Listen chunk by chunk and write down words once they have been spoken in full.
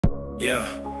Yeah,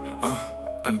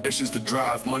 ambition's the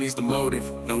drive, money's the motive.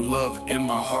 No love in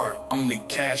my heart, only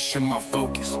cash in my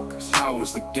focus.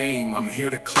 Power's the game, I'm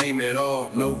here to claim it all.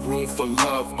 No room for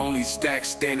love, only stacks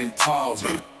standing tall.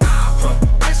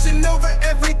 Passion over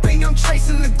everything, I'm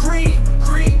chasing the green.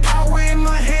 Power in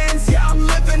my hands, yeah, I'm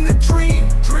living the dream.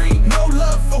 No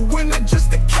love for women, just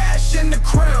the cash and the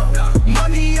crown.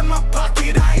 Money in my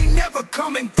pocket, I ain't never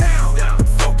coming down.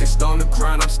 Focused on the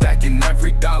grind, I'm stacking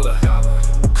every dollar.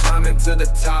 Climbing to the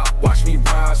top, watch me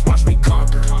rise, watch me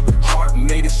conquer. Heart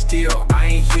made of steel, I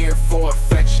ain't here for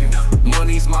affection.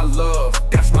 Money's my love,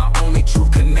 that's my only true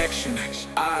connection.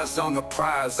 Eyes on the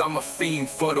prize, I'm a fiend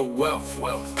for the wealth.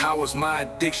 Power's my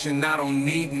addiction, I don't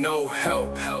need no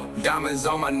help. Diamonds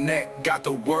on my neck, got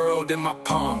the world in my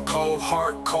palm. Cold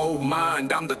heart, cold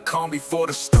mind, I'm the calm before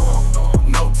the storm.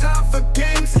 No time for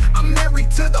games, I'm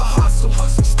married to the hustle.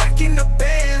 Stacking the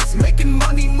bands, making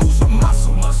money moves with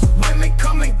muscle. Women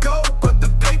come and go, but the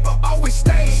paper always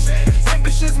stays.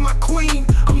 Ambition's my queen,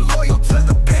 I'm loyal to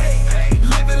the pay.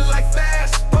 Living life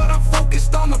fast, but I'm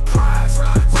focused on the prize.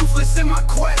 Ruthless in my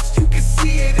quest, you can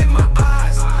see it in my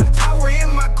eyes. Power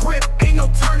in my grip, ain't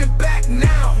no turning back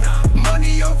now.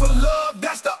 Money over love,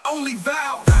 that's the only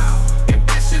vow.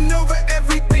 Ambition over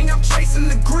everything, I'm chasing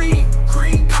the green.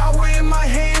 Power in my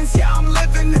hands, yeah, I'm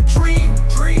living the dream.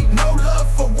 No love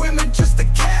for women, just the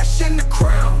cash and the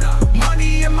crown.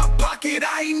 Money in my pocket,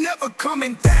 I ain't never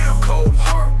coming down. Cold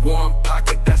heart, warm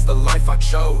pocket, that's the life I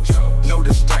chose. No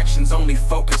distractions, only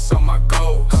focus on my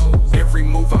goals. Every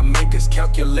move I make is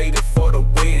calculated for the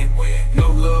win.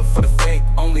 No love for the fake,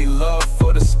 only love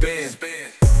for the spin.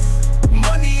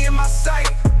 Money in my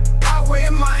sight, power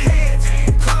in my hands.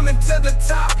 Climbing to the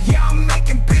top, yeah, I'm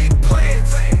making big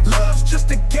plans. Love's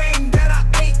just a game that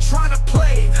I ain't trying to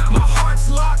play. My heart's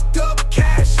locked up,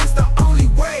 cash is the only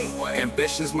way.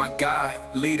 Ambition's my guide,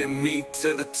 leading me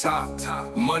to the top.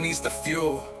 Money's the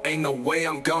fuel, ain't no way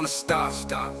I'm gonna stop.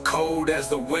 Cold as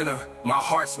the winter, my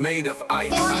heart's made of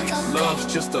ice. Love's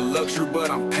just a luxury, but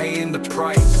I'm paying the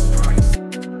price.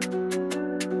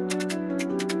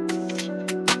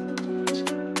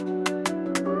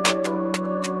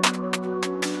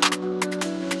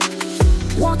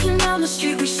 Walking down the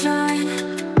street we shine,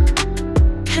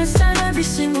 hands down every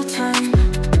single time.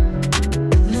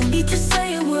 No need to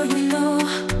say a word, we know.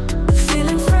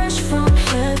 Feeling fresh from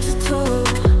head to toe.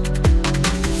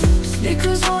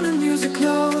 Sneakers on and music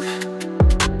loud.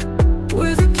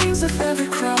 We're the kings of every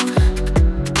crowd.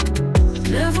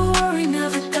 Never worry,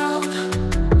 never doubt.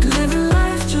 Living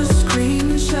life, just scream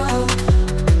and shout.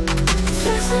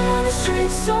 Flexing on the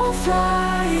streets, so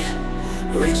fly.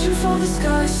 Reaching for the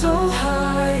sky so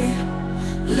high.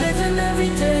 Living every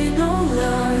day, no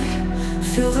lie.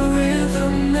 Feel the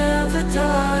rhythm, never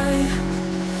die.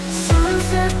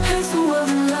 Sunset paints the world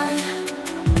in light.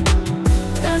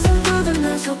 Dancing through the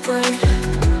night so bright.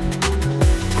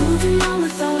 Moving on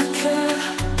without a care.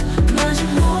 Magic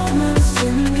moments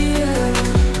in the air.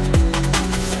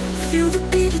 Feel the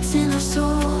beat, it's in our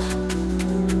soul.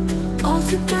 All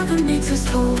together makes us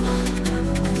whole.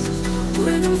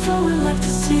 Rhythm flowing like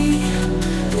the sea.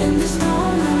 In this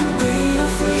moment we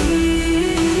are free.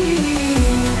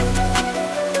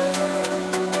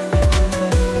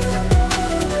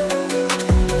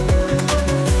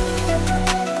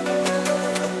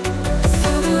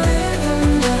 Feel the rhythm,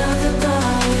 never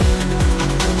die.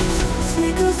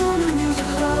 Sneakers on the music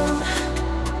loud.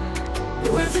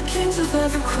 We're the kings of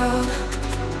every crowd.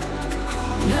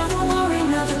 Never worry,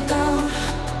 never doubt.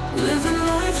 Living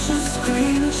life, just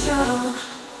scream and shout.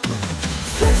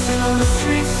 Flexing on the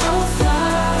streets so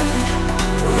fly.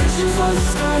 Reaching for the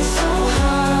sky so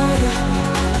high.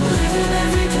 Living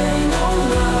every day, no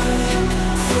lie.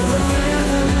 Feel the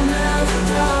rhythm, never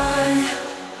die.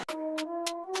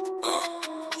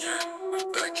 Yeah, we're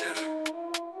back at it.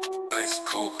 Ice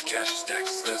cold, cash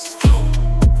stacks, let's go.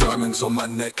 Diamonds on my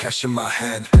neck, cash in my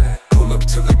hand. Pull up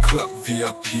to the club,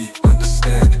 VIP,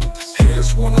 understand.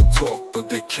 Haters wanna talk, but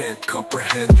they can't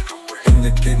comprehend. In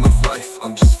the game of life,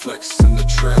 I'm just flexing the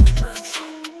trend.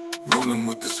 Rolling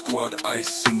with the squad,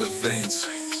 ice in the veins.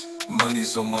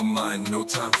 Money's on my mind, no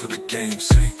time for the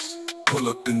games. Pull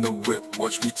up in the whip,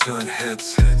 watch me turn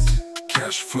heads.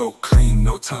 Cash flow clean,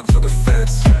 no time for the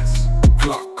feds.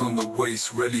 Glock on the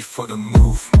waist, ready for the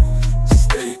move.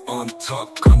 Stay on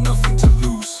top, got nothing to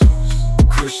lose.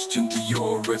 Christian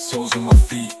Dior, red soles on my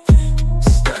feet.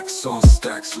 Stacks on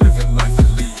stacks, living life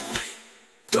elite.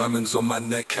 Diamonds on my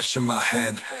neck, cash in my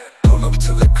hand. Pull up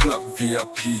to the club,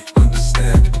 VIP,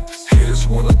 understand. Haters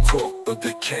wanna talk, but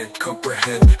they can't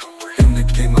comprehend. In the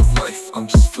game of life, I'm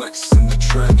just flexing the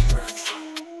trend.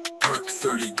 Perk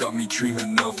 30 got me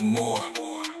dreaming of more.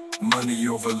 Money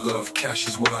over love, cash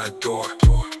is what I adore.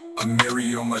 I'm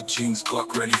Mary on my jeans,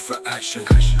 Glock ready for action.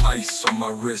 Ice on my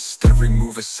wrist, every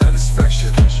move is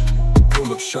satisfaction.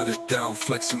 Pull up, shut it down,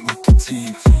 flexing with the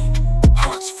team.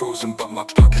 Heart's frozen but my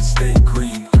pockets stay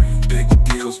green. Big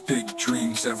deals, big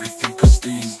dreams, everything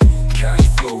pristine. Cash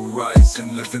flow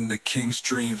rising, living the king's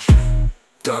dream.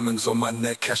 Diamonds on my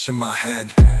neck, cash in my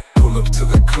hand. Pull up to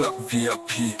the club,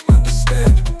 VIP,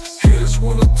 understand. Haters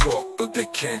wanna talk but they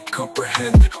can't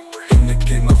comprehend. In the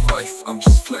game of life, I'm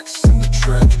just flexing the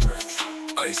trend.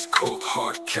 Ice cold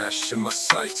hard cash in my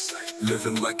sights.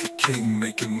 Living like a king,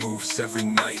 making moves every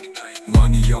night.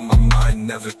 Money on my mind,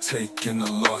 never taking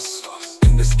a loss.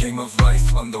 In this game of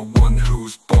life, I'm the one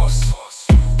who's boss.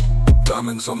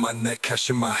 Diamonds on my neck, cash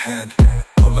in my hand.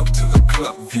 Pull up to the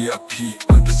club, VIP,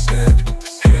 understand.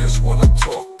 Haters wanna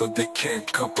talk, but they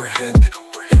can't comprehend.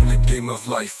 In the game of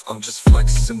life, I'm just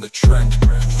flexing the trend.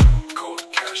 Cold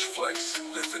cash flex,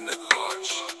 living at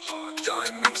large.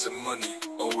 Diamonds and money,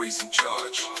 always in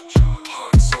charge.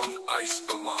 Hearts on ice,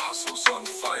 but my hustle's on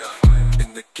fire.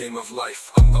 In the game of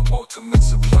life, I'm the ultimate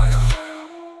supplier.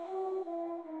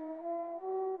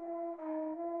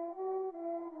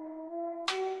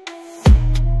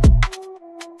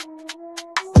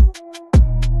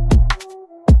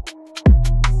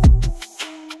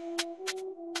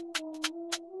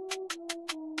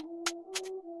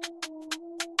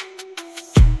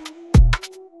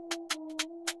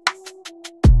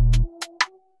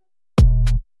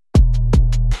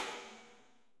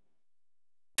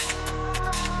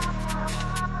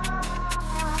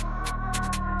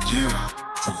 Yeah,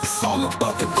 it's all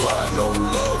about the grind, no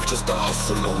love, just the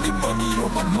hustle, only money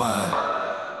on my mind.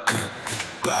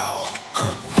 Bow,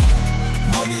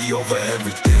 money over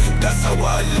everything, that's how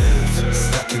I live.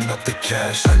 Stacking up the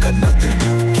cash, I got nothing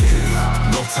to give.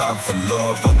 No time for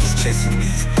love, I'm just chasing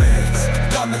these bands.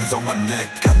 Diamonds on my neck,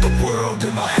 got the world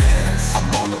in my hands.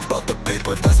 I'm all about the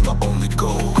paper, that's my only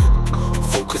goal.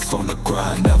 Focus on the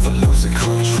grind, never losing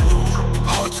control.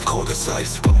 Heart's cold as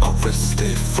ice, but my wrist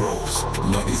stay froze.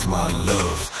 Money's my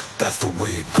love, that's the way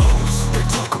it goes. They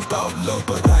talk about love,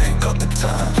 but I ain't got the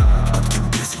time. I'm too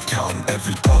busy counting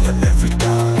every dollar, every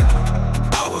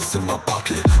dime. Powers in my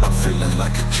pocket, I'm feeling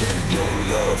like a king. No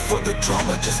love for the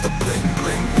drama, just a bling,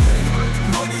 bling, bling.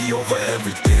 Money over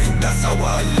everything, that's how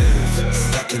I live.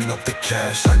 Stacking up the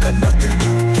cash, I got nothing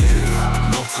to give.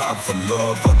 No time for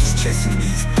love, I'm just chasing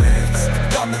these bands.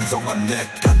 Diamonds on my neck,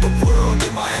 got the world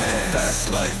in my hands.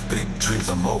 Fast life, big dreams,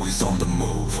 I'm always on the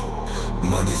move.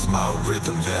 Money's my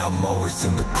rhythm, yeah, I'm always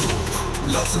in the groove.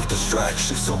 Lots of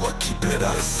distractions, so I keep it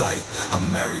out of sight.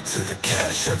 I'm married to the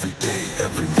cash every day,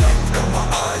 every night. Got my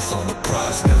eyes on the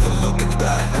prize, never looking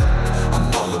back. I'm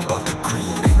all about the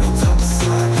green, ain't no time to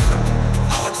slack.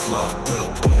 Heart's locked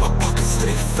up, but my pockets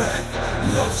stay fat.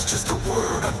 Love's just a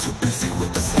word, I'm too busy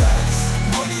with the stacks.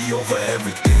 Money over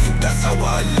everything, that's how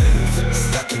I live.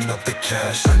 Stacking up the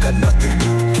cash, I got nothing to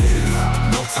give.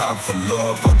 No time for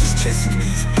love, I'm just chasing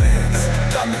these bands.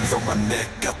 Diamonds on my neck,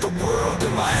 got the world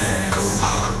in my hands.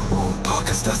 Heart on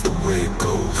pockets, that's the way it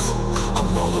goes.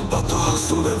 I'm all about the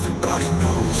hustle, everybody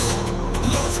knows.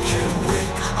 Love can't wait,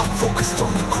 I'm focused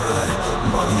on the grind.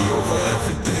 Money over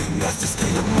everything, that's the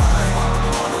state of mind.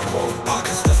 Heart on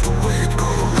pockets, that's the way it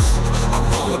goes. I'm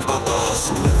all about the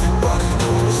hustle, everybody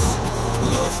knows.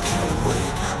 Love can't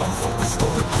wait, I'm focused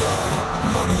on the grind.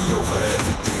 Money over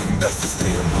everything, that's the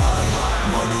state of mind.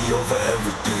 Money over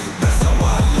everything, that's how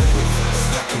I live.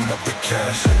 Stacking up the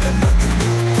cash, I got nothing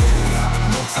to give.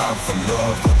 No time for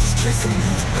love, I'm just chasing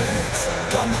these bags.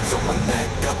 Diamonds on my neck,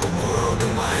 got the world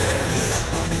in my hands.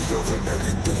 Money over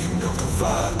everything, no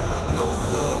divide. No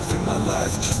love in my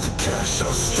life, just the cash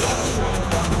I'll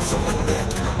strive. Diamonds on my neck,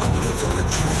 I'm living a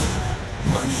dream.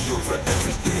 Money over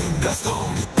everything, that's the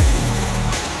only thing.